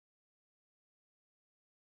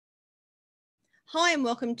Hi and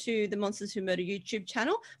welcome to the Monsters Who Murder YouTube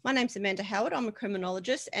channel. My name's Amanda Howard. I'm a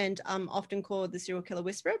criminologist and I'm often called the serial killer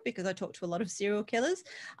whisperer because I talk to a lot of serial killers.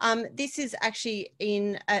 This is actually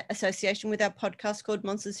in association with our podcast called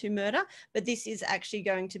Monsters Who Murder, but this is actually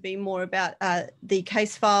going to be more about the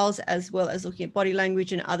case files as well as looking at body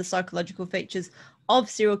language and other psychological features of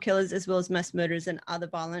serial killers as well as mass murderers and other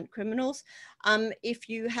violent criminals. If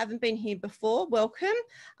you haven't been here before, welcome.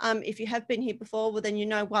 If you have been here before, well, then you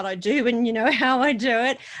know what I do and you know how I do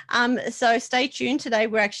it. So stay tuned. Today,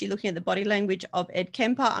 we're actually looking at the body language of Ed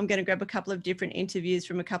Kemper. I'm going to grab a couple of different interviews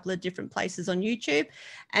from a couple of different places on YouTube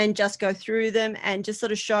and just go through them and just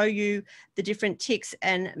sort of show you the different tics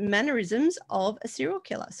and mannerisms of a serial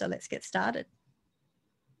killer. So let's get started.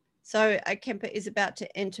 So Kemper is about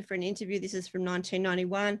to enter for an interview. This is from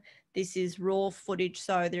 1991. This is raw footage,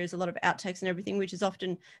 so there's a lot of outtakes and everything, which is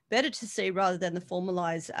often better to see rather than the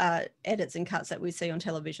formalized edits and cuts that we see on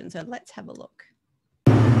television. So let's have a look.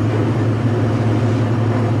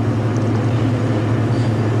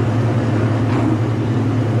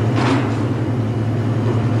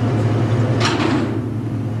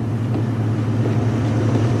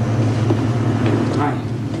 Hi,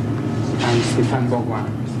 I'm Stefan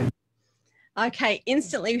Bogwan. Okay,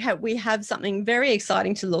 instantly we have something very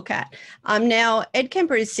exciting to look at. Now, Ed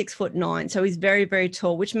Kemper is 6'9", so he's very, very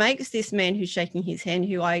tall, which makes this man who's shaking his hand,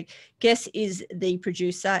 who I guess is the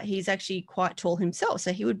producer, he's actually quite tall himself,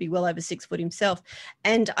 so he would be well over 6 foot himself.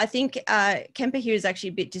 And I think Kemper here is actually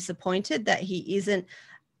a bit disappointed that he isn't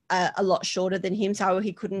a lot shorter than him, so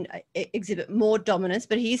he couldn't exhibit more dominance,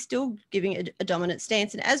 but he's still giving a dominant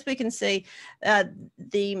stance. And as we can see,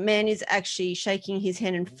 the man is actually shaking his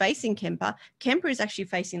hand and facing Kemper. Kemper is actually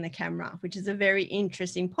facing the camera, which is a very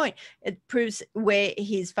interesting point. It proves where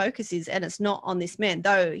his focus is, and it's not on this man,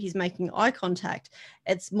 though he's making eye contact.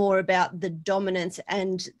 It's more about the dominance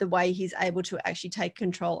and the way he's able to actually take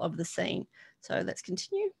control of the scene. So let's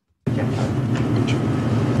continue.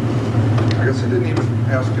 I guess I didn't even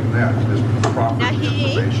ask him that, just proper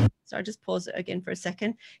information. So I just pause it again for a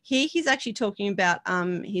second. Here he's actually talking about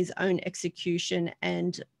his own execution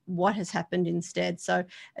and what has happened instead. So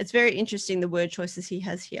it's very interesting, the word choices he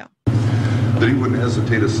has here. That he wouldn't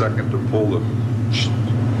hesitate a second to pull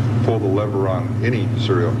the lever on any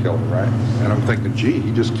serial killer, right? And I'm thinking, gee,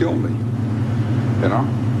 he just killed me. You know?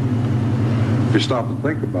 If you stop and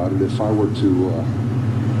think about it, if I were to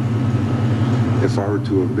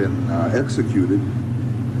have been executed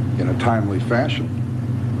in a timely fashion,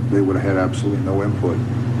 they would have had absolutely no input.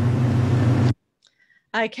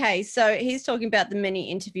 Okay, so he's talking about the many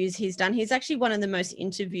interviews he's done. He's actually one of the most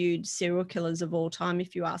interviewed serial killers of all time,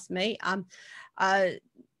 if you ask me.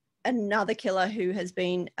 Another killer who has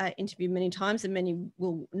been interviewed many times, and many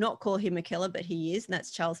will not call him a killer, but he is, and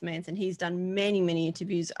that's Charles Manson. He's done many, many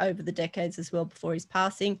interviews over the decades as well before his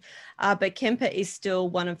passing. But Kemper is still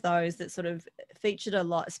one of those that sort of featured a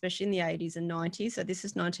lot, especially in the 80s and 90s. So this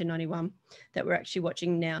is 1991 that we're actually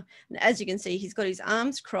watching now. And as you can see, he's got his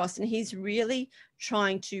arms crossed and he's really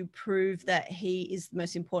trying to prove that he is the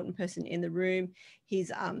most important person in the room.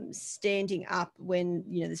 He's standing up when,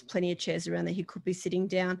 you know, there's plenty of chairs around that he could be sitting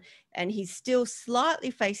down, and he's still slightly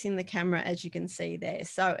facing the camera, as you can see there.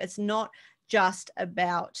 So it's not just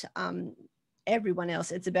about everyone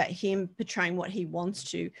else. It's about him portraying what he wants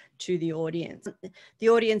to the audience. The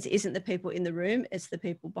audience isn't the people in the room, it's the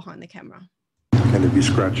people behind the camera. And they'd be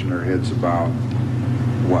scratching their heads about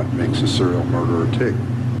what makes a serial murderer tick.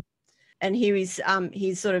 And here he's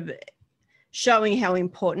sort of showing how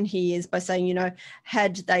important he is by saying, you know,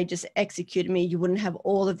 had they just executed me, you wouldn't have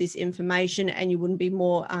all of this information and you wouldn't be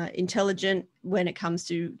more intelligent when it comes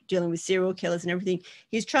to dealing with serial killers and everything.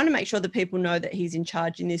 He's trying to make sure that people know that he's in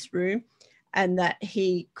charge in this room and that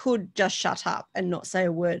he could just shut up and not say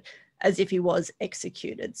a word as if he was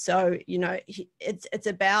executed. So, you know, it's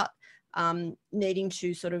about needing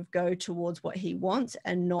to sort of go towards what he wants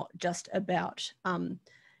and not just about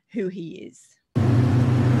who he is.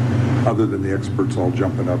 Other than the experts all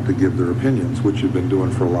jumping up to give their opinions, which you've been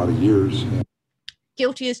doing for a lot of years.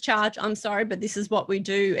 Guilty as charged, I'm sorry, but this is what we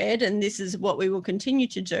do, Ed, and this is what we will continue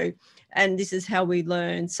to do, and this is how we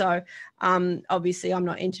learn. So obviously I'm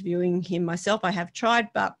not interviewing him myself. I have tried,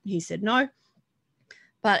 but he said no.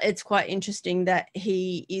 But it's quite interesting that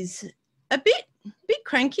he is a bit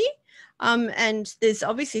cranky, and there's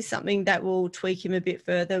obviously something that will tweak him a bit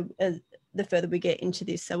further the further we get into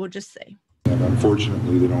this, so we'll just see. And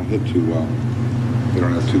unfortunately, they don't hit too well. They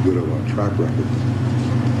don't have too good of a track record.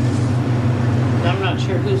 I'm not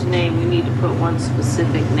sure whose name. We need to put one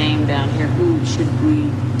specific name down here. Who should we?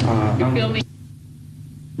 You're filming.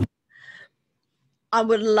 I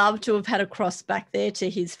would love to have had a cross back there to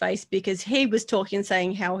his face, because he was talking,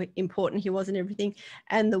 saying how important he was and everything.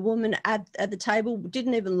 And the woman at the table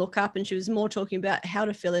didn't even look up, and she was more talking about how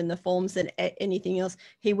to fill in the forms than anything else.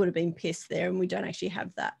 He would have been pissed there, and we don't actually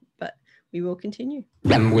have that, but we will continue.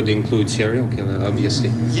 Them would include serial killer,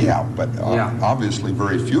 obviously. Yeah, but obviously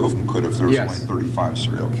very few of them could if there's Yes. only 35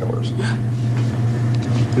 serial killers.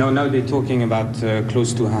 No, they're talking about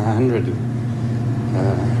close to 100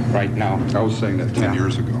 right now. I was saying that 10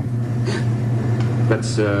 years ago.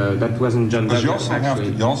 That wasn't John Because Douglas,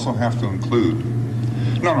 actually. you also have to include,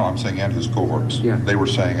 no, I'm saying and his cohorts. Yeah. They were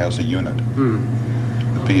saying as a unit.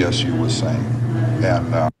 The PSU was saying.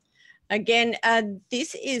 And Again,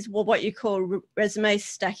 this is what you call resume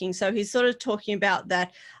stacking. So he's sort of talking about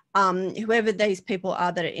that whoever these people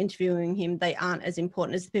are that are interviewing him, they aren't as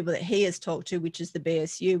important as the people that he has talked to, which is the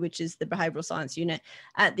BSU, which is the Behavioral Science Unit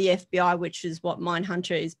at the FBI, which is what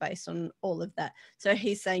Mindhunter is based on, all of that. So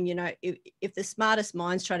he's saying, you know, if the smartest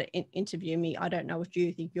minds try to interview me, I don't know what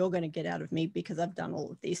you think you're going to get out of me, because I've done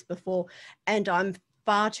all of this before. And I'm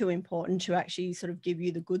far too important to actually sort of give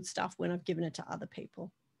you the good stuff when I've given it to other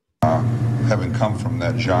people. having come from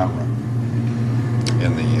that genre,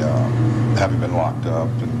 in the having been locked up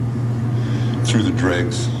and through the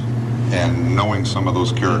dregs, and knowing some of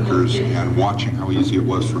those characters and watching how easy it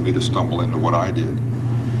was for me to stumble into what I did.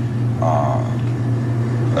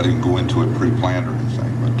 I didn't go into it pre-planned or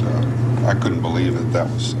anything, but I couldn't believe that that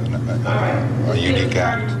was a unique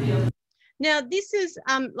act. Now, this is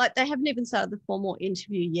like they haven't even started the formal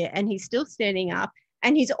interview yet, and he's still standing up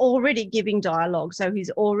and he's already giving dialogue. So he's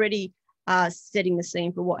already setting the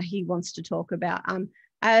scene for what he wants to talk about.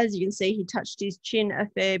 As you can see, he touched his chin a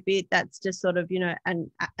fair bit. That's just sort of, you know, an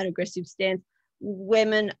aggressive stance.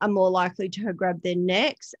 Women are more likely to grab their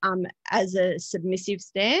necks as a submissive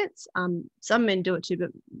stance. Some men do it too,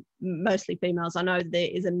 but mostly females. I know there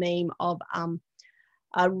is a meme of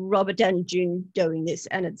Robert Downey Jr. doing this,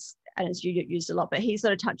 and it's used a lot, but he's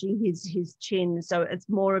sort of touching his chin. So it's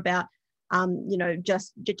more about, you know,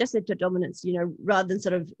 just the dominance, you know, rather than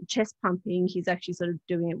sort of chest pumping, he's actually sort of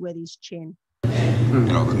doing it with his chin. You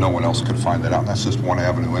know, that no one else could find that out. And that's just one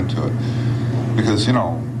avenue into it. Because, you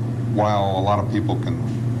know, while a lot of people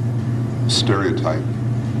can stereotype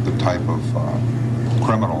the type of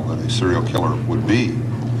criminal that a serial killer would be,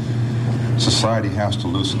 society has to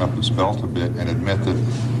loosen up its belt a bit and admit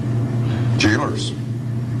that jailers,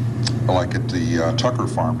 like at the Tucker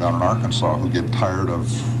farm down in Arkansas, who get tired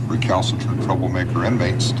of recalcitrant troublemaker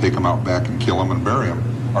inmates, take them out back and kill them and bury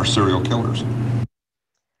them, are serial killers.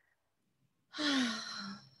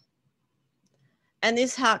 And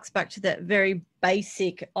this harks back to that very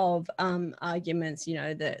basic of arguments, you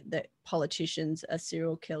know, that politicians are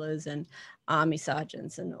serial killers and army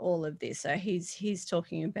sergeants and all of this. So he's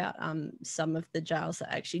talking about some of the jails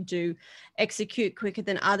that actually do execute quicker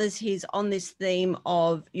than others. He's on this theme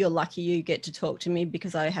of, you're lucky you get to talk to me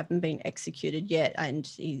because I haven't been executed yet, and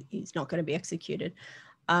he's not going to be executed.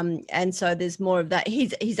 And so there's more of that.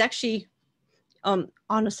 He's actually, on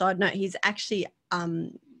a side note, he's actually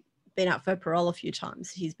been up for parole a few times.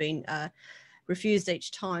 He's been refused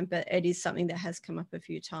each time, but it is something that has come up a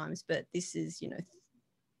few times. But this is, you know,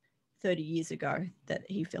 30 years ago that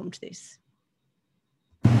he filmed this.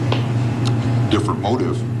 Different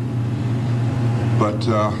motive. But,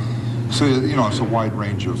 so, you know, it's a wide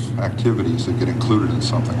range of activities that get included in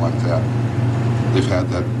something like that. They've had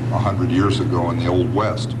that 100 years ago in the Old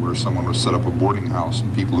West, where someone would set up a boarding house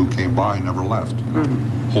and people who came by never left. You know?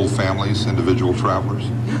 Whole families, individual travelers.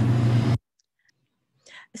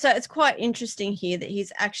 So it's quite interesting here that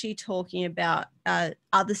he's actually talking about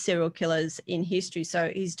other serial killers in history. So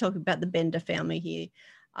he's talking about the Bender family here,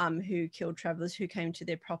 who killed travelers who came to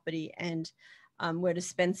their property and were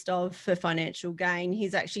dispensed of for financial gain.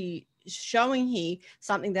 He's actually showing here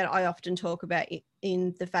something that I often talk about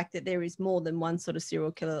in the fact that there is more than one sort of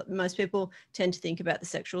serial killer. Most people tend to think about the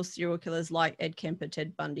sexual serial killers like Ed Kemper,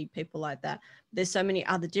 Ted Bundy, people like that. There's so many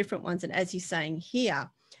other different ones. And as he's saying here,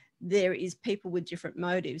 there is people with different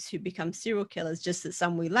motives who become serial killers, just that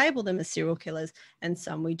some we label them as serial killers and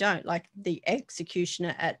some we don't. Like the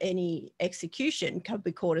executioner at any execution could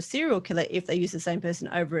be called a serial killer if they use the same person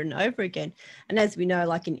over and over again. And as we know,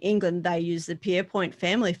 like in England, they use the Pierpoint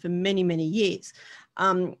family for many, many years.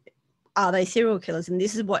 Are they serial killers? And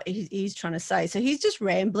this is what he's trying to say. So he's just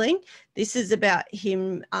rambling. This is about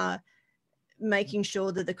him making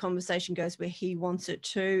sure that the conversation goes where he wants it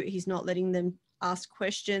to. He's not letting them ask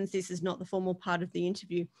questions. This is not the formal part of the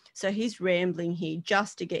interview. So he's rambling here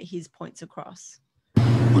just to get his points across.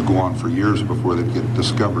 Would go on for years before they'd get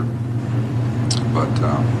discovered. But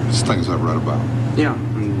it's things I've read about. Yeah,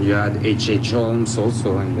 and you had H.H. Holmes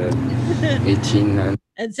also in the 18...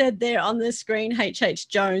 It said there on the screen H.H.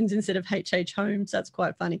 Jones instead of H.H. Holmes. That's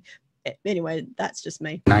quite funny. Anyway, that's just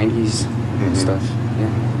me. 90s and stuff,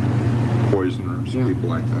 yeah. Poisoners, people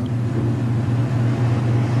like that.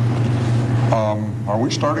 Are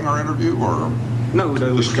we starting our interview or? No,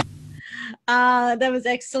 that was... That was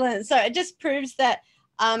excellent. So it just proves that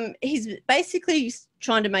he's basically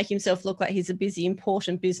trying to make himself look like he's a busy,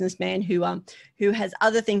 important businessman who has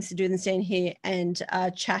other things to do than stand here and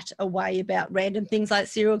chat away about random things like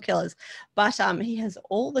serial killers. But he has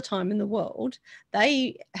all the time in the world.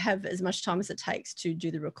 They have as much time as it takes to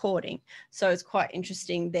do the recording. So it's quite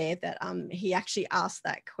interesting there that he actually asked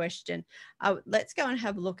that question. Let's go and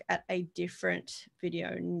have a look at a different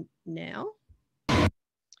video now.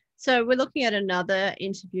 So we're looking at another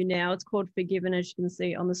interview now. It's called Forgiven, as you can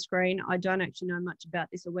see on the screen. I don't actually know much about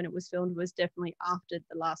this or when it was filmed. It was definitely after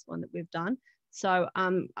the last one that we've done. So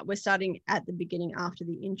we're starting at the beginning after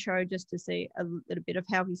the intro just to see a little bit of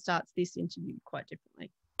how he starts this interview quite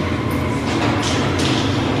differently.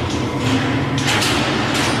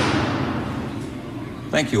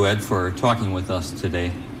 Thank you, Ed, for talking with us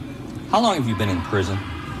today. How long have you been in prison?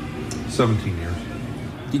 17 years.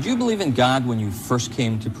 Did you believe in God when you first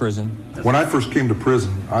came to prison? When I first came to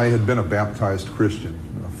prison, I had been a baptized Christian,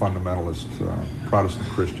 a fundamentalist Protestant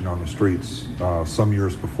Christian on the streets some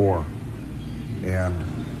years before. And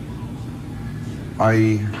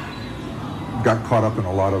I got caught up in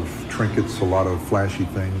a lot of trinkets, a lot of flashy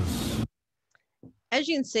things. As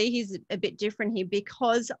you can see, he's a bit different here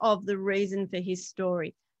because of the reason for his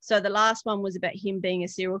story. So the last one was about him being a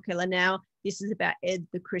serial killer. Now this is about Ed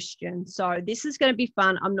the Christian. So this is going to be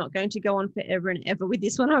fun. I'm not going to go on forever and ever with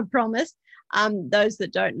this one, I promise. Those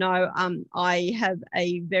that don't know, I have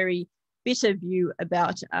a very bitter view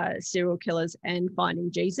about serial killers and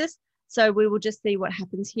finding Jesus. So we will just see what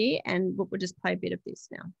happens here, and we'll just play a bit of this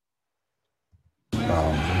now.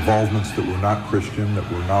 Involvements that were not Christian,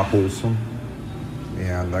 that were not wholesome.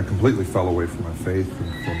 And I completely fell away from my faith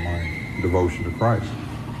and from my devotion to Christ.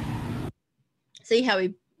 See how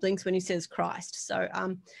he blinks when he says Christ. So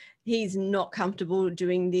he's not comfortable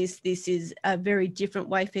doing this. This is a very different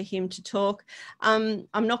way for him to talk. I'm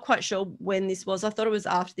not quite sure when this was. I thought it was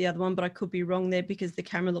after the other one, but I could be wrong there because the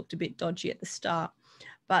camera looked a bit dodgy at the start.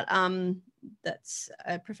 But that's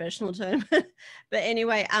a professional term. But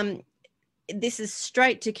anyway, this is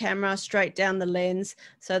straight to camera, straight down the lens.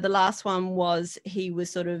 So the last one was he was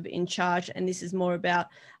sort of in charge, and this is more about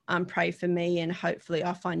pray for me and hopefully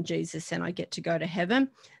I find Jesus and I get to go to heaven.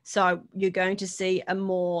 So you're going to see a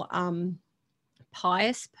more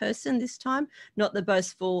pious person this time, not the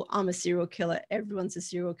boastful, I'm a serial killer, everyone's a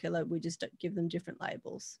serial killer, we just don't give them different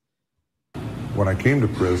labels. When I came to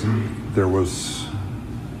prison, there was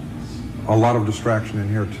a lot of distraction in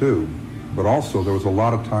here too, but also there was a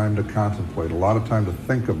lot of time to contemplate, a lot of time to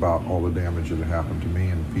think about all the damage that had happened to me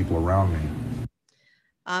and people around me.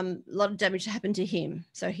 A lot of damage happened to him.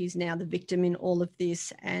 So he's now the victim in all of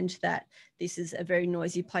this, and that this is a very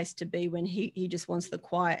noisy place to be when he just wants the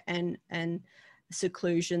quiet and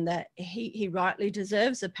seclusion that he rightly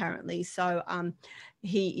deserves, apparently. So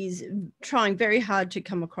he is trying very hard to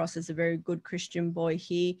come across as a very good Christian boy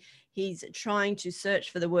here. He's trying to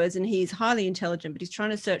search for the words, and he's highly intelligent, but he's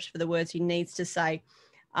trying to search for the words he needs to say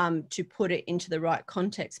to put it into the right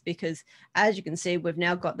context, because as you can see, we've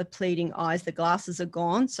now got the pleading eyes, the glasses are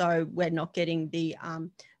gone, so we're not getting the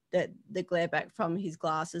glare back from his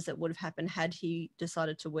glasses that would have happened had he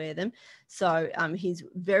decided to wear them. So he's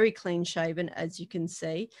very clean shaven, as you can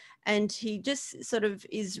see, and he just sort of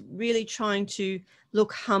is really trying to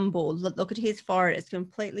look humble. Look at his forehead, it's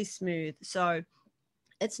completely smooth, so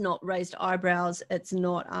it's not raised eyebrows, it's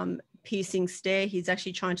not piercing stare. He's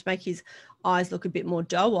actually trying to make his eyes look a bit more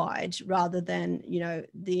doe-eyed rather than, you know,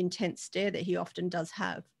 the intense stare that he often does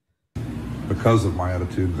have. Because of my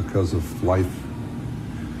attitude, because of life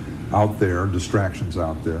out there, distractions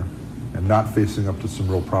out there, and not facing up to some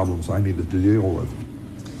real problems I needed to deal with.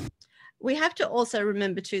 We have to also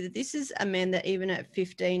remember too that this is a man that even at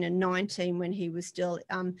 15 and 19, when he was still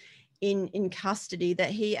in custody, that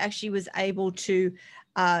he actually was able to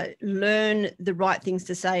learn the right things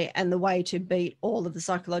to say and the way to beat all of the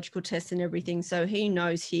psychological tests and everything. So he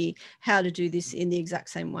knows here how to do this in the exact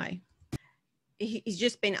same way. He's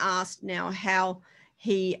just been asked now how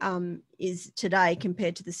he is today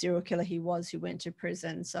compared to the serial killer he was who went to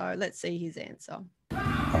prison. So let's see his answer.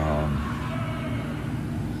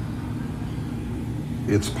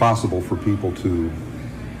 It's possible for people to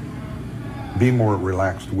be more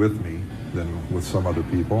relaxed with me than with some other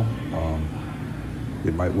people.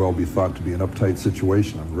 It might well be thought to be an uptight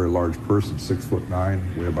situation. I'm a very large person,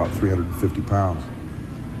 6'9", weigh about 350 pounds.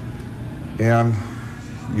 And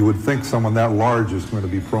you would think someone that large is going to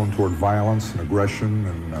be prone toward violence and aggression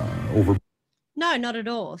and over. No, not at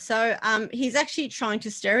all. So he's actually trying to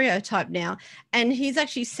stereotype now. And he's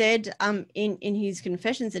actually said in his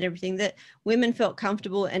confessions and everything that women felt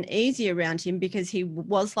comfortable and easy around him because he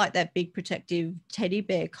was like that big protective teddy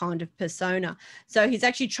bear kind of persona. So he's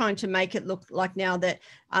actually trying to make it look like now that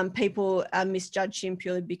people misjudge him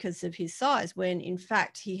purely because of his size, when in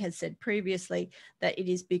fact he has said previously that it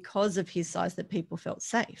is because of his size that people felt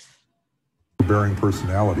safe. Bearing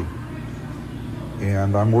personality.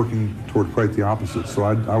 And I'm working toward quite the opposite. So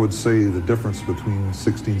I would say the difference between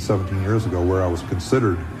 16, 17 years ago, where I was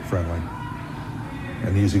considered friendly,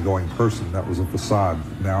 an easygoing person, that was a facade.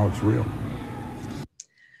 Now it's real.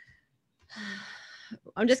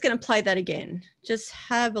 I'm just going to play that again. Just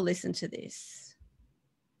have a listen to this.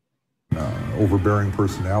 Overbearing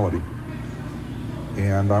personality.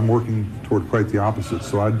 And I'm working toward quite the opposite.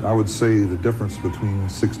 So I would say the difference between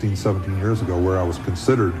 16, 17 years ago, where I was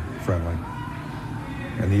considered friendly,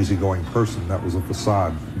 an easygoing person, that was a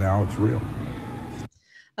facade. Now it's real.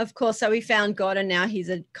 Of course, so he found God and now he's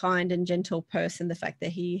a kind and gentle person. The fact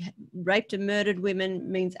that he raped and murdered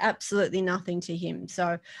women means absolutely nothing to him.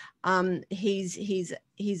 So he's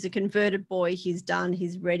a converted boy. He's done.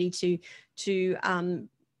 He's ready to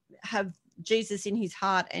have Jesus in his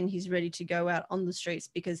heart, and he's ready to go out on the streets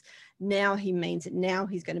because now he means it. Now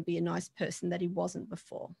he's going to be a nice person that he wasn't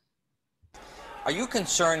before. Are you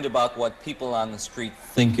concerned about what people on the street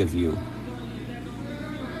think of you?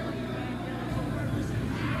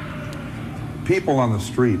 People on the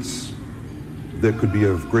streets that could be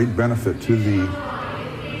of great benefit to the...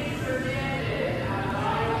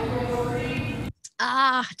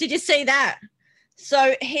 Did you see that?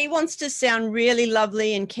 So he wants to sound really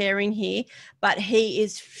lovely and caring here, but he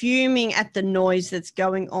is fuming at the noise that's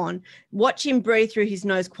going on. Watch him breathe through his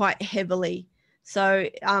nose quite heavily. So,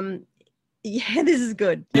 yeah, this is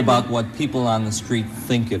good. About what people on the street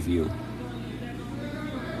think of you.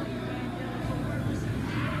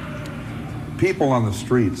 People on the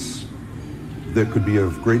streets that could be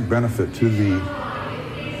of great benefit to the...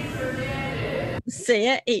 See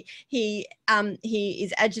it? He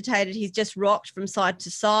is agitated. He's just rocked from side to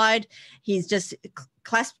side. He's just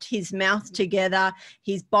clasped his mouth together.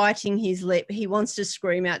 He's biting his lip. He wants to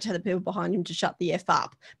scream out to the people behind him to shut the F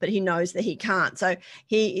up, but he knows that he can't. So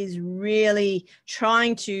he is really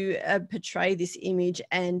trying to portray this image,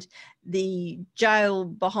 and the jail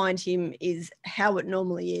behind him is how it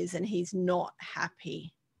normally is, and he's not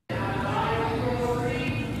happy.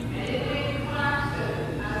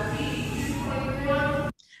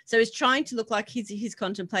 So he's trying to look like he's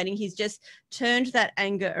contemplating. He's just turned that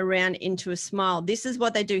anger around into a smile. This is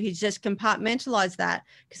what they do. He's just compartmentalized that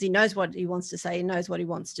because he knows what he wants to say. He knows what he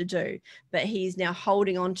wants to do. But he's now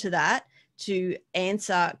holding on to that to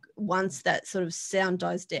answer once that sort of sound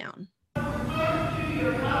dies down.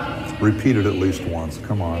 Repeat it at least once.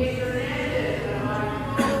 Come on.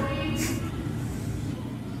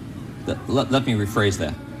 Let me rephrase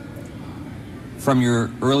that. From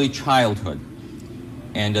your early childhood,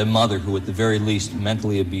 and a mother who at the very least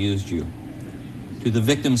mentally abused you, to the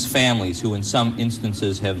victims' families who in some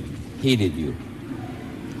instances have hated you.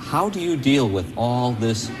 How do you deal with all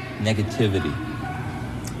this negativity?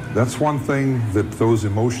 That's one thing that those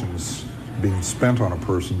emotions being spent on a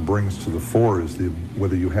person brings to the fore, is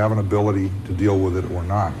whether you have an ability to deal with it or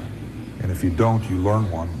not. And if you don't, you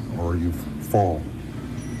learn one or you fall,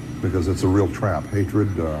 because it's a real trap. Hatred,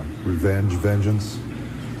 revenge, vengeance,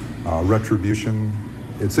 retribution.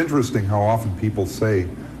 It's interesting how often people say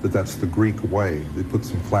that that's the Greek way. They put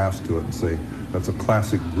some class to it and say that's a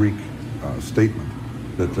classic Greek statement,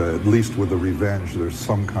 that at least with the revenge there's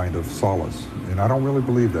some kind of solace. And I don't really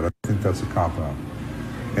believe that. I think that's a cop-out.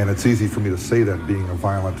 And it's easy for me to say that being a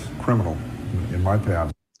violent criminal in my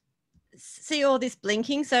past. See all this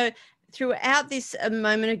blinking? So throughout this a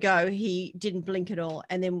moment ago, he didn't blink at all.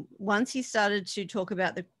 And then once he started to talk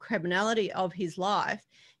about the criminality of his life,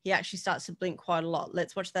 he actually starts to blink quite a lot.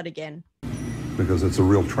 Let's watch that again. Because it's a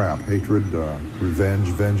real trap. Hatred, revenge,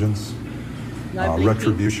 vengeance,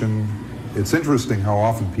 retribution. It's interesting how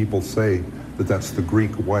often people say that that's the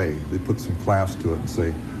Greek way. They put some class to it and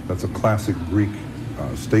say that's a classic Greek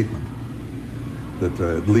statement, that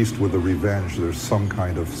at least with the revenge there's some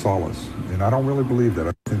kind of solace. And I don't really believe that.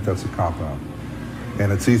 I think that's a cop-out.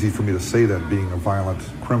 And it's easy for me to say that being a violent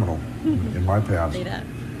criminal in my past.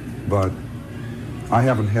 But I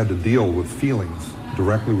haven't had to deal with feelings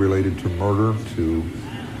directly related to murder, to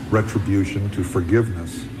retribution, to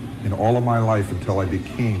forgiveness in all of my life until I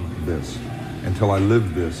became this, until I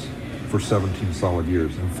lived this for 17 solid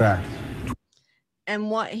years. In fact, and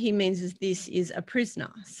what he means is this is a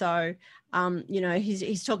prisoner. So, you know,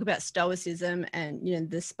 he's talking about stoicism and, you know,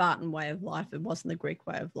 the Spartan way of life. It wasn't the Greek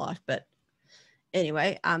way of life, but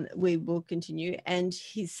anyway, we will continue. And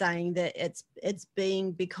he's saying that it's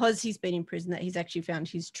being, because he's been in prison, that he's actually found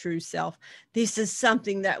his true self. This is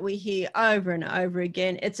something that we hear over and over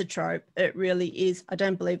again. It's a trope. It really is. I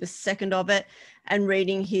don't believe a second of it. And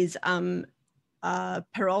reading his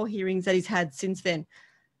parole hearings that he's had since then,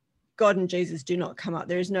 God and Jesus do not come up.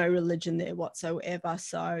 There is no religion there whatsoever.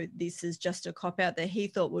 So this is just a cop-out that he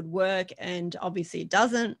thought would work, and obviously it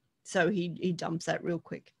doesn't. So he dumps that real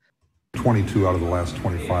quick. 22 out of the last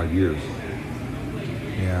 25 years.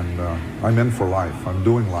 And I'm in for life. I'm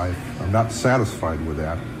doing life. I'm not satisfied with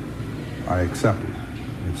that. I accept it.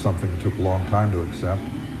 It's something that took a long time to accept.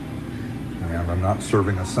 And I'm not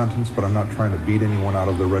serving a sentence, but I'm not trying to beat anyone out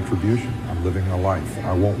of their retribution. I'm living a life.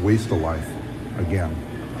 I won't waste a life again.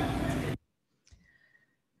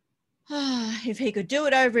 If he could do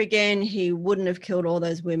it over again, he wouldn't have killed all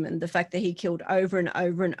those women. The fact that he killed over and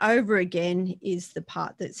over and over again is the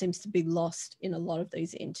part that seems to be lost in a lot of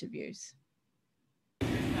these interviews.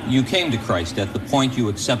 You came to Christ at the point you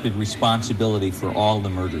accepted responsibility for all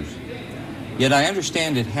the murders. Yet I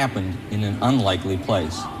understand it happened in an unlikely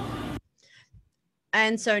place.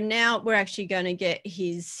 And so now we're actually going to get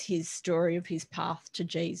his story of his path to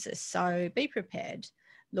Jesus. So be prepared.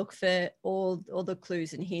 Look for all the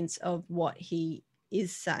clues and hints of what he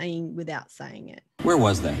is saying without saying it. Where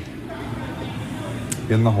was that?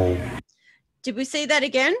 In the hole. Did we see that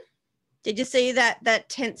again? Did you see that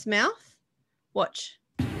tense mouth? Watch.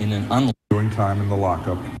 In an Doing time in the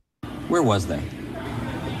lockup. Where was that?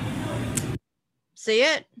 See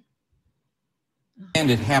it? And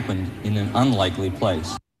it happened in an unlikely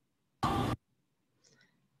place.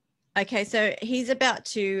 Okay, so he's about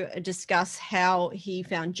to discuss how he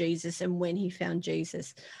found Jesus and when he found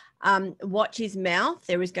Jesus. Watch his mouth.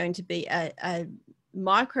 There is going to be a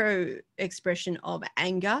micro expression of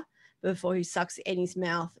anger before he sucks in his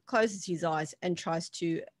mouth, closes his eyes, and tries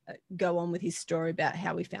to go on with his story about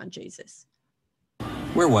how he found Jesus.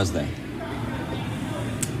 Where was that?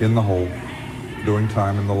 In the hole. Doing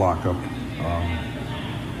time in the lockup.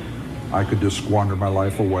 I could just squander my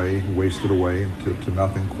life away, waste it away to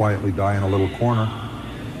nothing, quietly die in a little corner,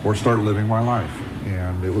 or start living my life.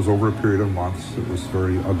 And it was over a period of months. It was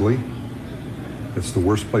very ugly. It's the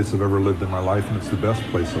worst place I've ever lived in my life, and it's the best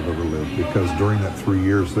place I've ever lived, because during that 3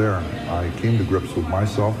 years there, I came to grips with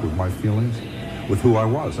myself, with my feelings, with who I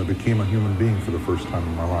was. I became a human being for the first time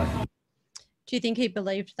in my life. Do you think he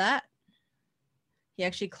believed that? He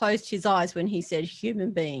actually closed his eyes when he said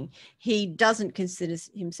human being. He doesn't consider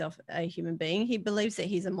himself a human being. He believes that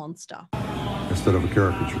he's a monster. Instead of a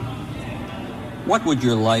caricature. What would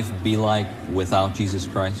your life be like without Jesus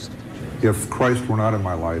Christ? If Christ were not in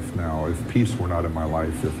my life now, if peace were not in my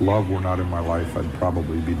life, if love were not in my life, I'd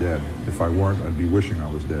probably be dead. If I weren't, I'd be wishing I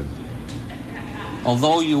was dead.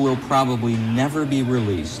 Although you will probably never be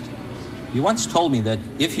released, you once told me that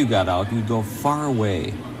if you got out, you'd go far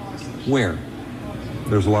away. Where?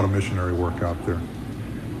 There's a lot of missionary work out there,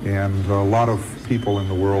 and a lot of people in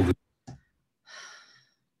the world.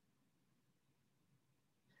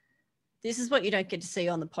 This is what you don't get to see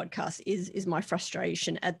on the podcast is my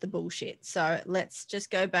frustration at the bullshit. So let's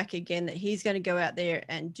just go back again, that he's going to go out there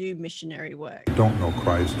and do missionary work. Don't know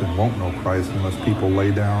Christ and won't know Christ unless people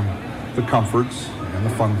lay down the comforts and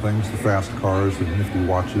the fun things, the fast cars, the nifty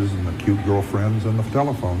watches, and the cute girlfriends and the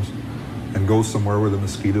telephones, and go somewhere where the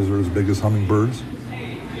mosquitoes are as big as hummingbirds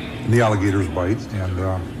and the alligators bite,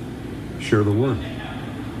 and share the word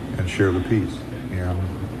and share the peace,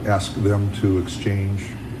 and ask them to exchange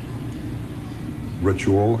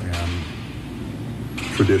ritual and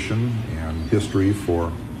tradition and history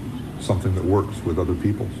for something that works with other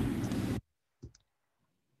peoples.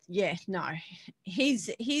 Yeah, no,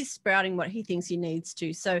 he's sprouting what he thinks he needs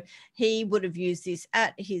to. So he would have used this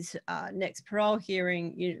at his next parole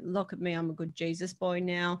hearing. You look at me, I'm a good Jesus boy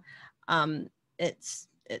now. It's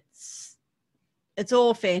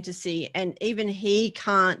all fantasy, and even he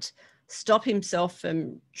can't stop himself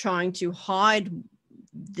from trying to hide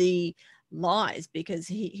the lies, because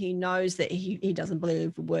he knows that he doesn't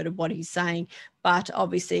believe a word of what he's saying. But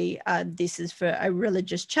obviously this is for a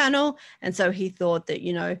religious channel, and so he thought that,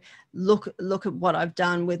 you know, look at what I've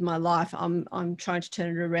done with my life. I'm trying to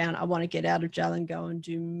turn it around. I want to get out of jail and go and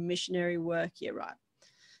do missionary work. Yeah, right.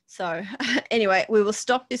 So anyway, we will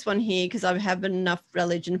stop this one here because I have enough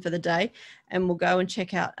religion for the day, and we'll go and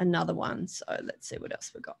check out another one. So let's see what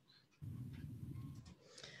else we got.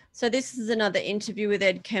 So this is another interview with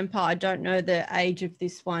Ed Kemper. I don't know the age of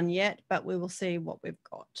this one yet, but we will see what we've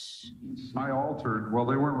got. I altered, well,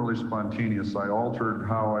 they weren't really spontaneous. I altered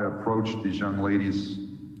how I approached these young ladies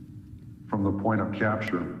from the point of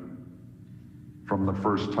capture from the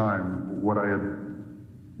first time. What I had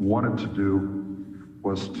wanted to do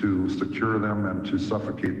was to secure them and to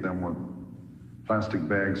suffocate them with plastic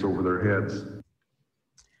bags over their heads.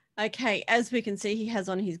 Okay, as we can see, he has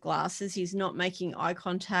on his glasses. He's not making eye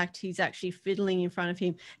contact. He's actually fiddling in front of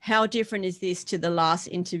him. How different is this to the last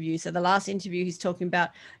interview? So the last interview, he's talking about,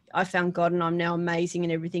 I found God and I'm now amazing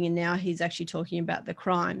and everything. And now he's actually talking about the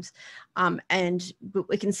crimes. But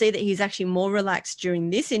we can see that he's actually more relaxed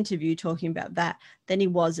during this interview talking about that than he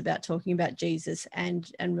was about talking about Jesus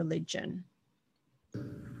and religion.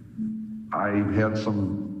 I had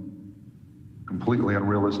some completely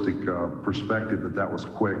unrealistic perspective that was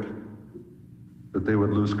quick, that they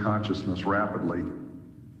would lose consciousness rapidly.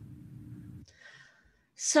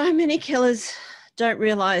 So many killers don't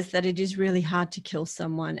realize that it is really hard to kill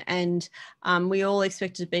someone. And we all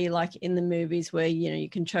expect it to be like in the movies where, you know, you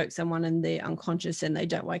can choke someone and they're unconscious and they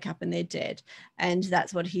don't wake up and they're dead. And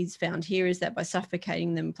that's what he's found here, is that by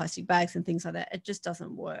suffocating them in plastic bags and things like that, it just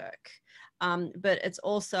doesn't work. But it's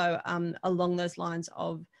also along those lines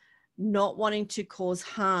of not wanting to cause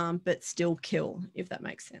harm, but still kill, if that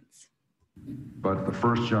makes sense. But the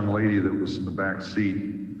first young lady that was in the back seat,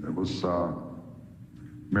 it was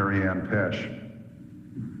Mary Ann Pesh.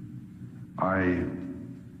 I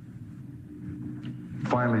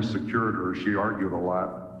finally secured her. She argued a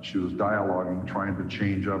lot. She was dialoguing, trying to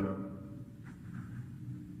change up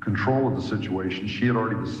control of the situation. She had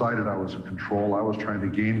already decided I was in control. I was trying to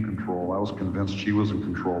gain control. I was convinced she was in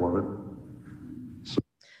control of it.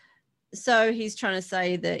 So he's trying to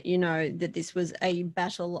say that, you know, that this was a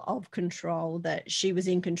battle of control, that she was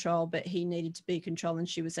in control, but he needed to be in control. And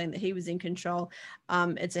she was saying that he was in control.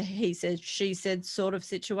 It's a he said, she said sort of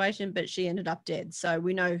situation, but she ended up dead. So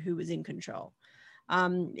we know who was in control.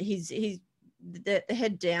 The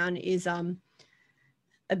head down is a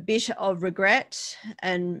bit of regret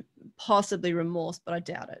and possibly remorse, but I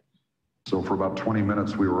doubt it. So for about 20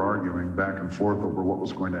 minutes, we were arguing back and forth over what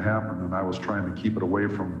was going to happen. And I was trying to keep it away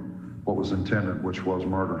from what was intended, which was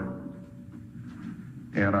murder.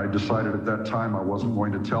 And I decided at that time I wasn't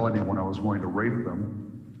going to tell anyone I was going to rape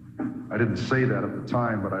them. I didn't say that at the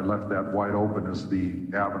time, but I left that wide open as the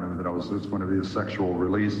avenue that it's going to be a sexual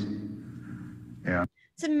release. And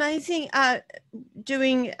it's amazing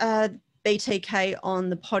doing BTK on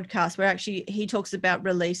the podcast, where actually he talks about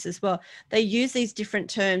release as well. They use these different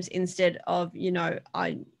terms instead of, you know,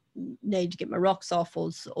 I need to get my rocks off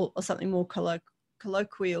or something more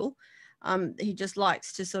colloquial. He just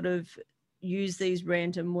likes to sort of use these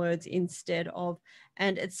random words instead of,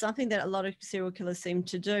 and it's something that a lot of serial killers seem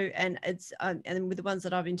to do. And it's and with the ones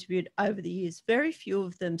that I've interviewed over the years, very few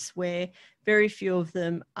of them swear, very few of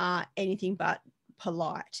them are anything but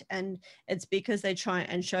polite. And it's because they try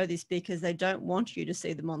and show this because they don't want you to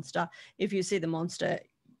see the monster. If you see the monster,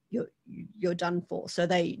 you're done for. So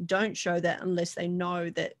they don't show that unless they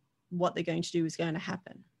know that what they're going to do is going to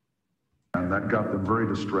happen. And that got them very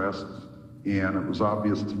distressed, and it was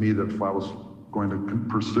obvious to me that if I was going to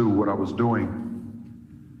pursue what I was doing,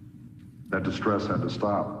 that distress had to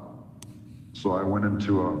stop. So I went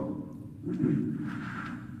into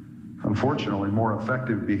unfortunately, more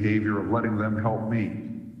effective behavior of letting them help me.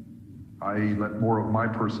 I let more of my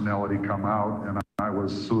personality come out, and I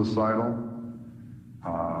was suicidal,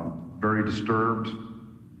 very disturbed,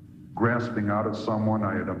 grasping out at someone.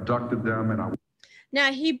 I had abducted them, and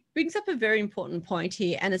Now, he brings up a very important point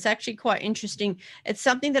here, and it's actually quite interesting. It's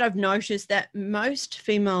something that I've noticed that most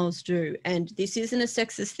females do, and this isn't a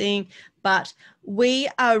sexist thing, but we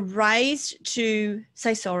are raised to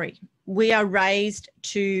say sorry. We are raised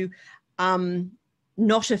to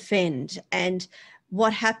not offend. And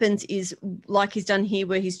what happens is, like he's done here,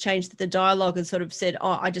 where he's changed the dialogue and sort of said,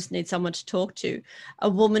 oh, I just need someone to talk to. A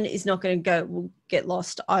woman is not going to go, well, get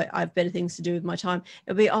lost. I have better things to do with my time.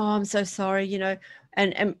 It'll be, oh, I'm so sorry, you know.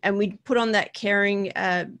 And we put on that caring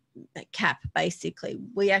cap, basically.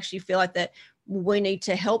 We actually feel like that we need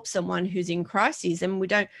to help someone who's in crisis, and we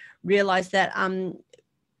don't realize that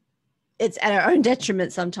it's at our own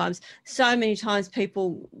detriment sometimes. So many times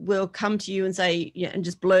people will come to you and say, you know, and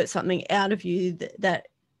just blurt something out of you that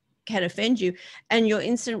can offend you. And your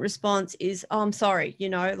instant response is, oh, I'm sorry, you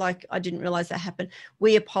know, like I didn't realize that happened.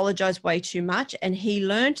 We apologize way too much. And he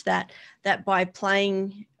learned that by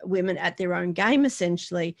playing women at their own game,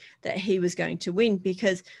 essentially, that he was going to win,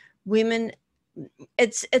 because women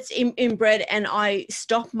it's inbred, and I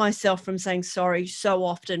stop myself from saying sorry so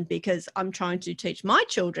often because I'm trying to teach my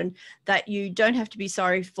children that you don't have to be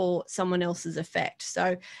sorry for someone else's effect.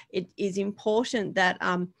 So it is important that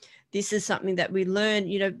this is something that we learn.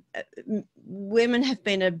 You know, women have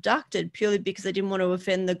been abducted purely because they didn't want to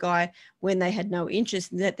offend the guy when they had no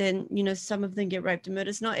interest. That then, you know, some of them get raped and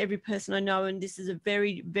murdered. It's not every person I know, and this is a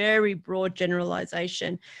very, very broad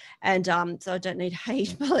generalization. And so I don't need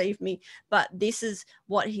hate, believe me, but this is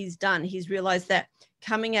what he's done. He's realized that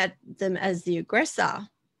coming at them as the aggressor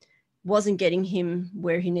wasn't getting him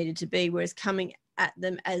where he needed to be, whereas coming at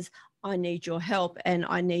them as, I need your help and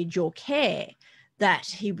I need your care, that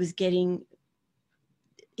he was getting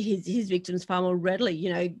his victims far more readily,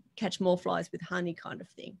 you know, catch more flies with honey kind of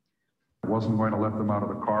thing. I wasn't going to let them out of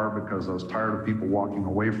the car because I was tired of people walking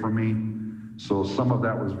away from me. So some of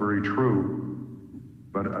that was very true,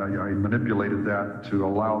 but I manipulated that to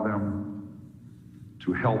allow them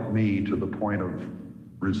to help me to the point of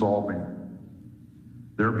resolving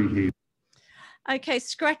their behavior. Okay,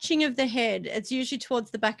 scratching of the head. It's usually towards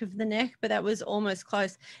the back of the neck, but that was almost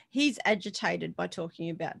close. He's agitated by talking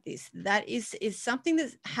about this. That is something that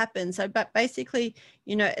happens. So, but basically,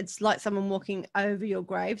 you know, it's like someone walking over your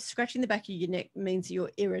grave. Scratching the back of your neck means you're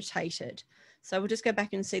irritated. So we'll just go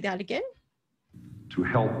back and see that again. To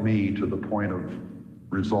help me to the point of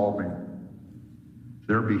resolving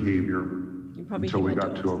their behavior until we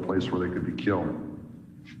got to a place where they could be killed.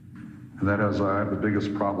 And that is, I have the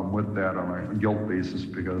biggest problem with that on a guilt basis,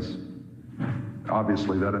 because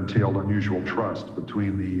obviously that entailed unusual trust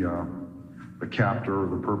between the captor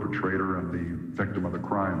or the perpetrator and the victim of the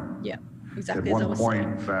crime. Yeah, exactly. At one point,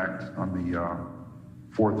 in fact, on the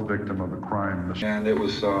fourth victim of the crime. And it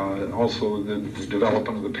was also the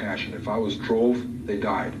development of the passion. If I was drove, they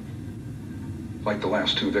died. Like the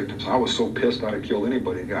last two victims. I was so pissed I'd have killed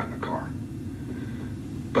anybody that got in the car.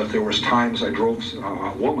 But there was times I drove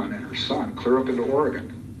a woman and her son clear up into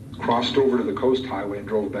Oregon, crossed over to the coast highway and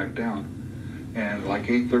drove back down. And like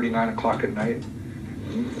 8:30, 9 o'clock at night,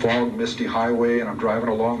 fog, misty highway, and I'm driving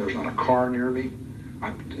along, there's not a car near me.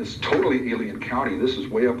 It's totally alien county. This is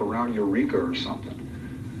way up around Eureka or something.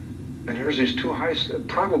 And here's these two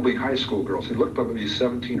probably high school girls. They looked up to be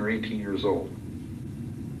 17 or 18 years old.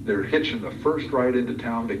 They're hitching the first ride into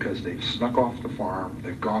town because they've snuck off the farm.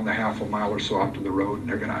 They've gone the half a mile or so out to the road, and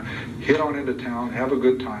they're going to hit on into town, have a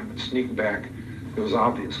good time, and sneak back. It was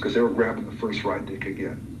obvious because they were grabbing the first ride they could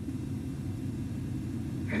get.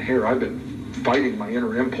 And here I've been fighting my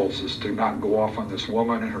inner impulses to not go off on this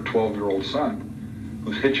woman and her 12-year-old son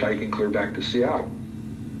who's hitchhiking clear back to Seattle,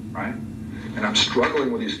 right? And I'm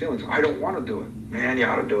struggling with these feelings. I don't want to do it. Man, you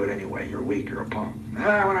ought to do it anyway. You're weak. You're a punk.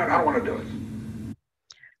 I don't want to do it.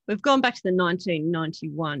 We've gone back to the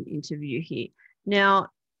 1991 interview here. Now,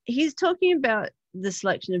 he's talking about the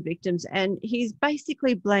selection of victims, and he's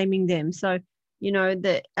basically blaming them. So, you know,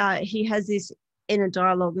 that he has this inner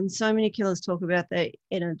dialogue, and so many killers talk about their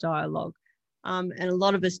inner dialogue. And a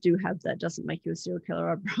lot of us do have that. Doesn't make you a serial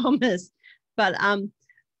killer, I promise. But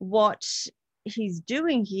what he's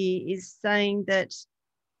doing here is saying that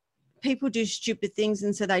people do stupid things,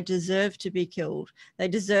 and so they deserve to be killed. They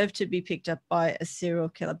deserve to be picked up by a serial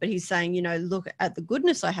killer. But he's saying, you know, look at the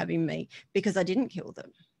goodness I have in me because I didn't kill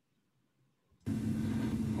them.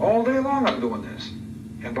 All day long I'm doing this.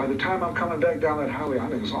 And by the time I'm coming back down that highway,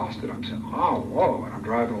 I'm exhausted. I'm saying, oh, whoa, and I'm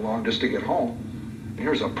driving along just to get home. And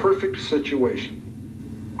here's a perfect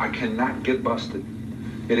situation. I cannot get busted.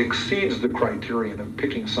 It exceeds the criterion of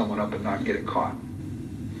picking someone up and not getting caught.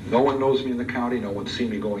 No one knows me in the county. No one's seen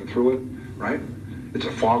me going through it, right? It's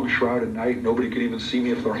a fog shroud at night. Nobody could even see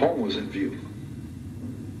me if their home was in view.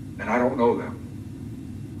 And I don't know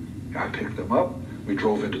them. I picked them up. We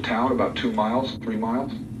drove into town about 2 miles, 3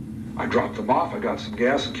 miles. I dropped them off. I got some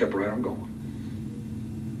gas and kept right on going.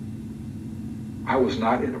 I was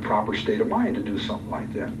not in a proper state of mind to do something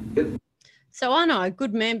like that. So I know a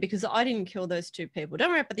good man because I didn't kill those 2 people. Don't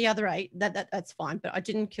worry about the other 8. That's fine, but I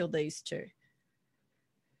didn't kill these 2.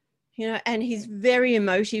 You know, and he's very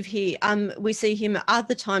emotive here. We see him at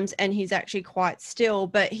other times and he's actually quite still,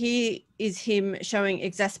 but here is him showing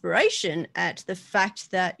exasperation at the fact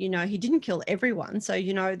that, you know, he didn't kill everyone. So,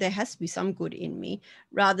 you know, there has to be some good in me,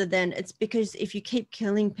 rather than it's because if you keep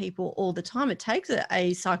killing people all the time, it takes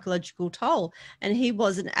a psychological toll. And he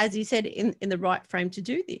wasn't, as he said, in the right frame to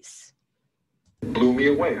do this. It blew me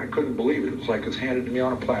away. I couldn't believe it. It was like it was handed to me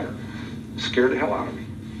on a platter. It scared the hell out of me.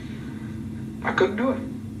 I couldn't do it.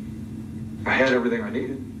 I had everything I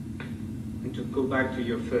needed. And to go back to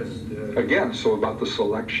your first... Again, so about the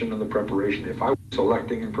selection and the preparation. If I was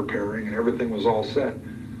selecting and preparing and everything was all set,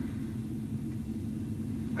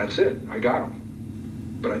 that's it. I got them.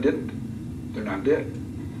 but I didn't. They're not dead.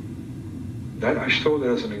 That, I show that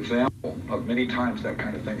as an example of many times that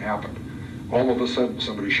kind of thing happened. All of a sudden,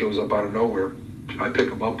 somebody shows up out of nowhere. I pick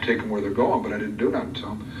them up, take them where they're going, but I didn't do nothing to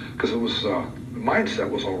them because it was, the mindset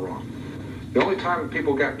was all wrong. The only time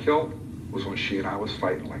people got killed was when she and I was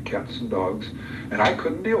fighting like cats and dogs, and I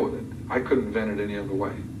couldn't deal with it. I couldn't vent it any other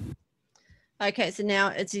way. Okay, so now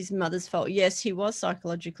it's his mother's fault. Yes, he was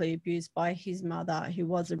psychologically abused by his mother, who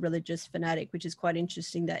was a religious fanatic, which is quite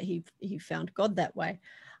interesting that he found God that way.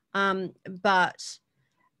 But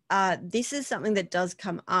this is something that does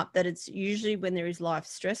come up, that it's usually when there is life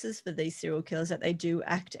stresses for these serial killers that they do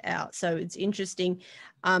act out. So it's interesting,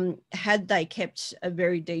 had they kept a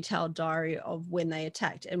very detailed diary of when they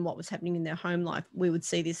attacked and what was happening in their home life, we would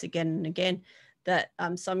see this again and again, that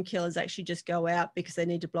some killers actually just go out because they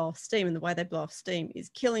need to blow off steam. And the way they blow off steam is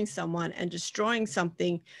killing someone and destroying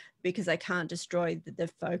something because they can't destroy the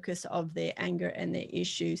focus of their anger and their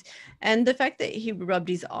issues. And the fact that he rubbed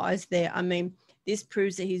his eyes there, I mean, this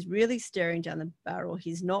proves that he's really staring down the barrel.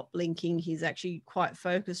 He's not blinking. He's actually quite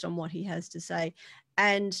focused on what he has to say.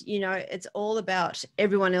 And, you know, it's all about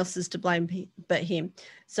everyone else is to blame but him.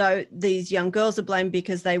 So these young girls are blamed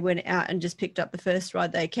because they went out and just picked up the first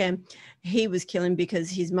ride they can. He was killing because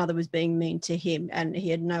his mother was being mean to him and he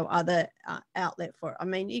had no other outlet for it. I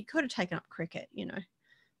mean, he could have taken up cricket, you know.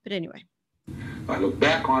 But anyway. I look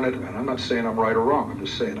back on it, and I'm not saying I'm right or wrong. I'm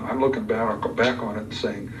just saying I'm looking back on it and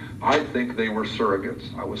saying, I think they were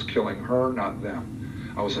surrogates. I was killing her, not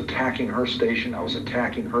them. I was attacking her station. I was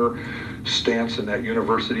attacking her stance in that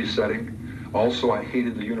university setting. Also, I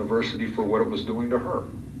hated the university for what it was doing to her.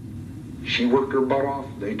 She worked her butt off.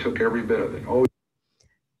 They took every bit of it. Oh.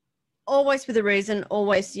 Always with a reason,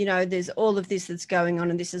 always, you know, there's all of this that's going on,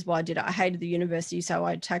 and this is why I did it. I hated the university, so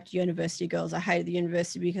I attacked university girls. I hated the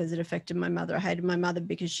university because it affected my mother. I hated my mother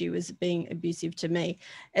because she was being abusive to me.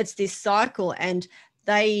 It's this cycle, and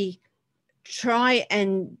they try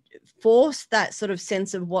and force that sort of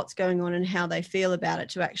sense of what's going on and how they feel about it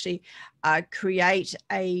to actually create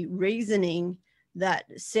a reasoning that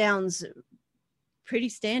sounds pretty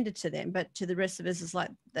standard to them, but to the rest of us, it's like,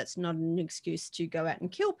 that's not an excuse to go out and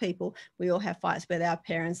kill people. We all have fights with our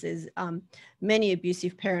parents. There's many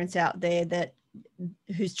abusive parents out there that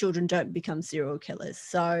whose children don't become serial killers.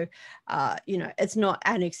 So, you know, it's not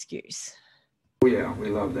an excuse. Oh yeah, we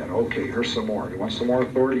love that. Okay, here's some more. You want some more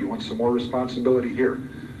authority? You want some more responsibility? Here.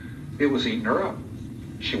 It was eating her up.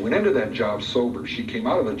 She went into that job sober. She came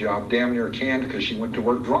out of the job damn near canned because she went to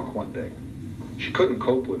work drunk one day. She couldn't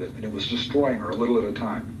cope with it, and it was destroying her a little at a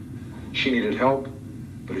time. She needed help,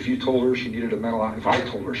 but if you told her she needed a if I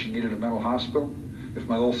told her she needed a mental hospital, if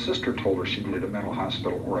my little sister told her she needed a mental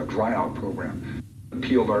hospital or a dry out program, it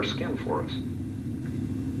peeled our skin for us.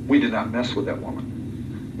 We did not mess with that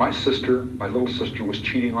woman. My little sister was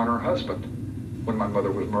cheating on her husband when my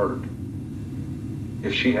mother was murdered.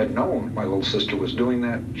 If she had known my little sister was doing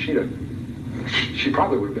that, she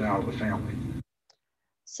probably would have been out of the family.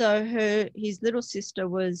 So his little sister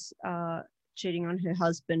was cheating on her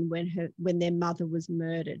husband when their mother was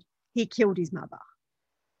murdered. He killed his mother.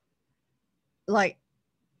 Like,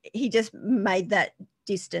 he just made that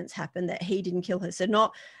distance happen, that he didn't kill her. So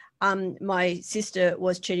not my sister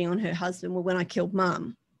was cheating on her husband when I killed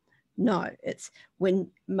mum. No, it's when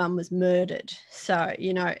mum was murdered. So,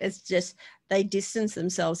 you know, it's just they distance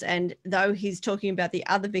themselves. And though he's talking about the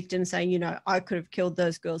other victims saying, you know, I could have killed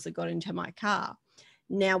those girls that got into my car.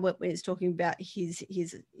 Now when he's talking about his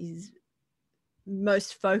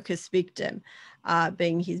most focused victim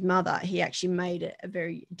being his mother, he actually made it a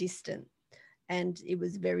very distant, and it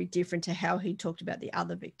was very different to how he talked about the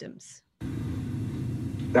other victims.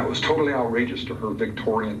 That was totally outrageous to her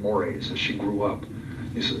Victorian mores as she grew up.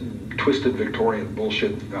 These twisted Victorian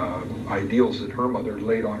bullshit ideals that her mother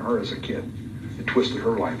laid on her as a kid and twisted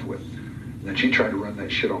her life with. And then she tried to run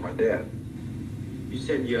that shit on my dad. You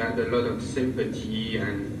said you had a lot of sympathy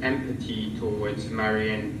and empathy towards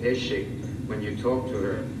Marianne Pesek when you talked to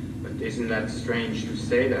her, but isn't that strange to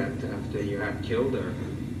say that after you had killed her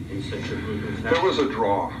in such a brutal fashion? There was a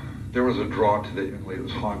draw. There was a draw to the young lady. It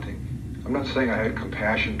was haunting. I'm not saying I had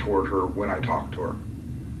compassion toward her when I talked to her.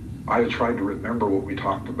 I tried to remember what we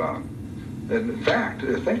talked about. And in fact,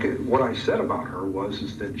 I think what I said about her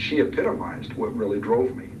is that she epitomized what really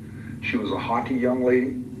drove me. She was a haughty young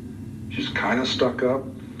lady. She's kind of stuck up,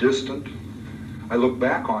 distant. I look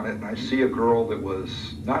back on it and I see a girl that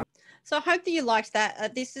was not. So I hope that you liked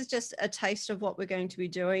that. This is just a taste of what we're going to be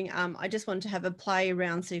doing. I just wanted to have a play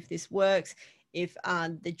around, see if this works. if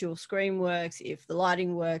the dual screen works, if the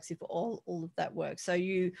lighting works, if all of that works. So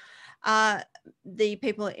you, the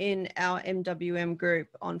people in our MWM group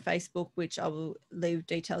on Facebook, which I will leave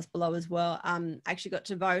details below as well, actually got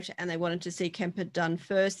to vote, and they wanted to see Kemper done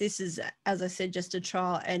first. This is, as I said, just a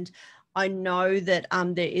trial, and I know that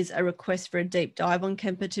there is a request for a deep dive on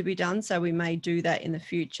Kemper to be done, so we may do that in the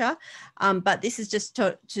future. But this is just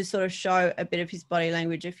to sort of show a bit of his body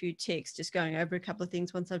language, a few tics, just going over a couple of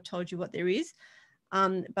things once I've told you what there is.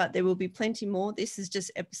 But there will be plenty more. This is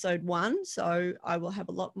just episode 1, so I will have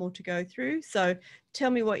a lot more to go through. So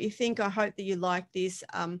tell me what you think. I hope that you like this.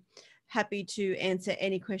 Happy to answer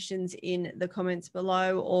any questions in the comments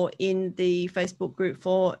below or in the Facebook group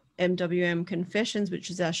for MWM Confessions, which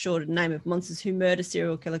is our shortened name of Monsters Who Murder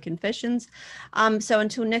Serial Killer Confessions. So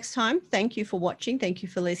until next time, thank you for watching. Thank you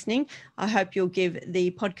for listening. I hope you'll give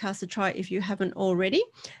the podcast a try if you haven't already,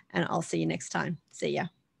 and I'll see you next time. See ya.